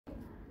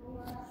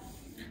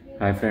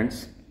Hi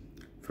friends,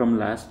 from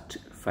last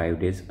 5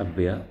 days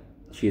Abhya,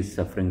 she is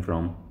suffering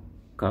from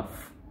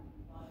cough,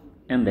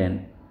 and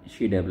then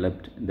she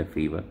developed the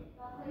fever,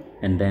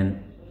 and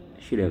then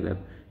she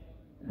developed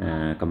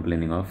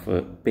complaining of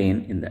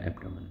pain in the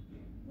abdomen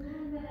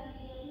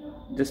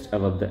just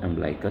above the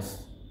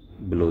umbilicus,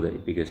 below the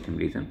epigastrium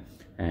region,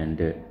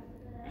 and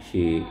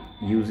she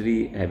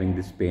usually having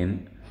this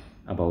pain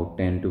about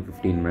 10 to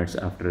 15 minutes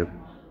after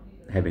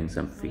having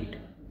some feed.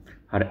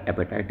 Her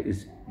appetite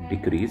is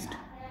decreased,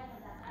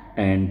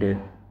 and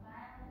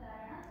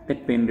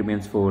that pain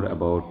remains for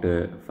about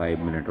 5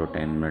 minutes or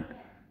 10 minutes,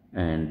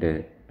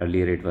 and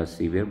earlier it was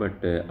severe,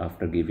 but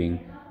after giving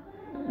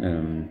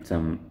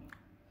some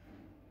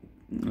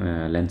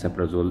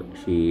lansoprazole,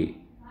 she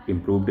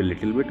improved a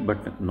little bit,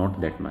 but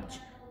not that much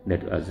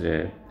that was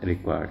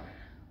required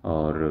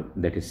or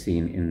that is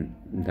seen in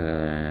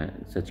the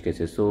such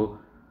cases. So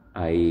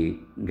I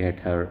get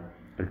her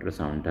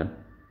ultrasound done.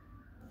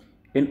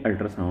 In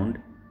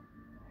ultrasound,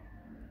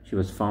 she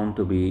was found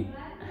to be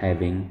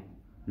having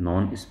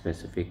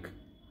non-specific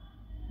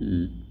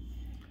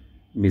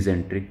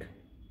mesentric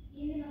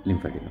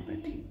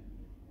lymphadenopathy.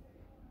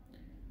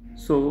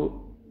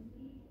 So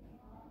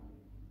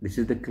this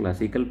is the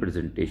classical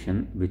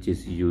presentation which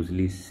is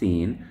usually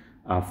seen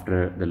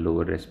after the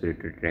lower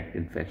respiratory tract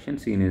infection,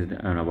 seen in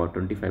about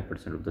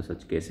 25% of the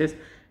such cases,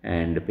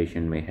 and the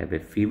patient may have a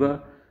fever,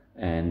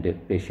 and the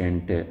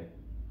patient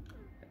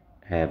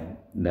have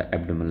the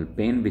abdominal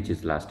pain which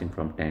is lasting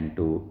from 10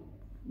 to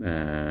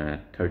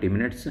 30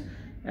 minutes,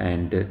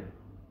 and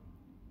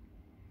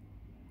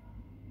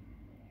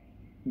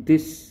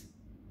this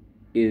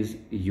is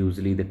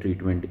usually the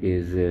treatment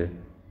is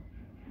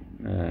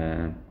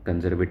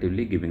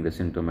conservatively giving the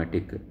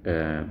symptomatic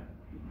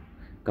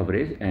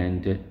coverage,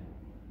 and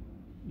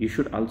you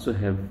should also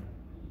have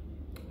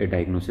a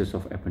diagnosis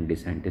of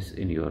appendicitis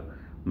in your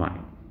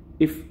mind.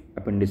 If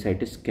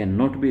appendicitis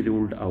cannot be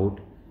ruled out,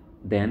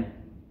 then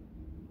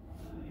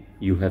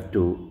you have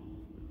to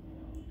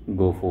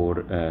go for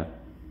a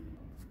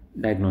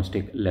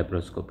diagnostic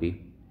laparoscopy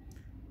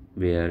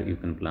where you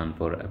can plan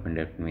for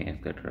appendectomy,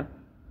 etc.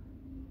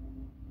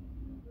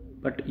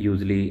 But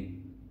usually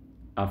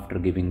after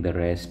giving the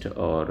rest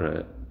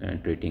or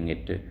treating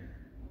it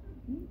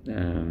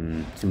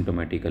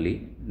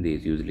symptomatically,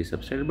 these usually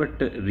subside, but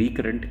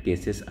recurrent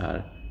cases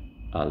are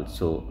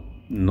also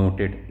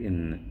noted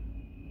in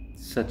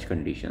such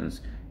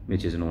conditions,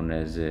 which is known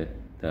as the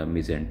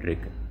mesenteric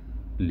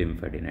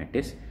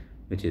lymphadenitis,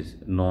 which is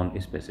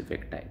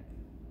non-specific type.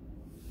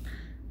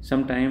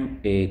 Sometimes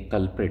a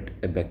culprit,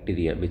 a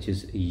bacteria which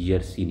is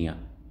Yersinia,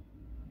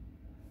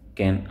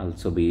 can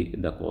also be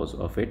the cause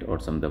of it, or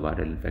some the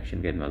viral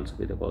infection can also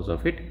be the cause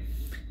of it,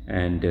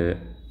 and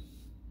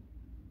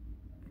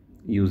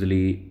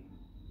usually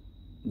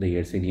the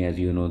Yersinia, as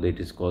you know, that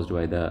is caused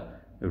by the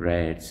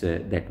rats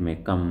that may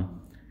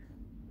come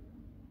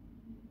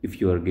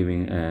if you are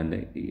giving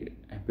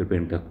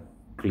preparing the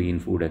clean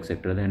food,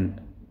 etc.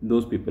 Then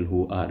those people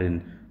who are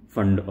in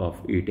fond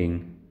of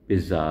eating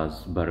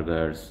pizzas,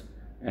 burgers,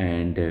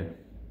 and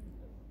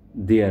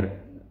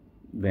there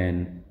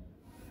when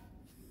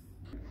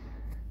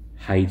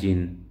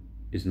hygiene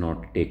is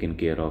not taken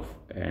care of,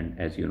 and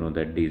as you know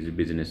that these are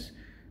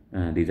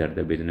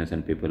the business,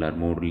 and people are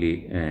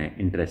morely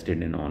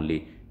interested in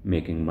only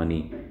making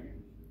money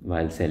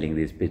while selling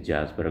these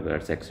pizzas,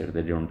 burgers, etc.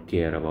 They don't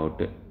care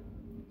about it.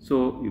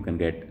 So you can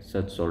get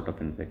such sort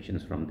of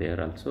infections from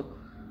there also.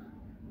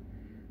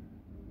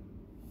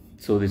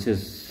 So this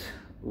is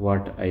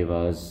what I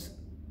was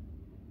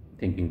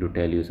thinking to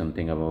tell you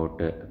something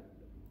about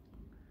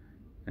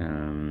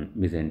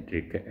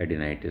mesenteric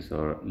adenitis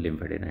or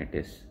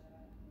lymphadenitis.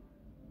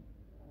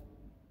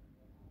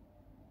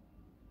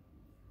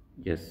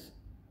 Yes,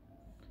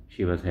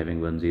 she was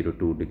having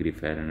 102 degree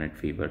Fahrenheit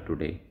fever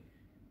today,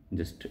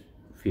 just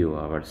few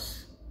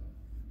hours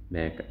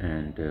back,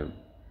 and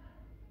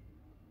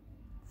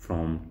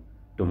from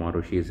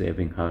tomorrow she is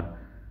having her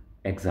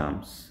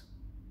exams.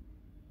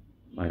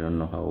 I don't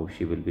know how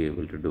she will be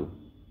able to do.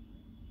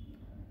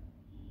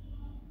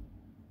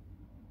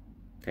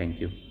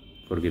 Thank you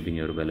for giving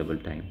your valuable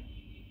time.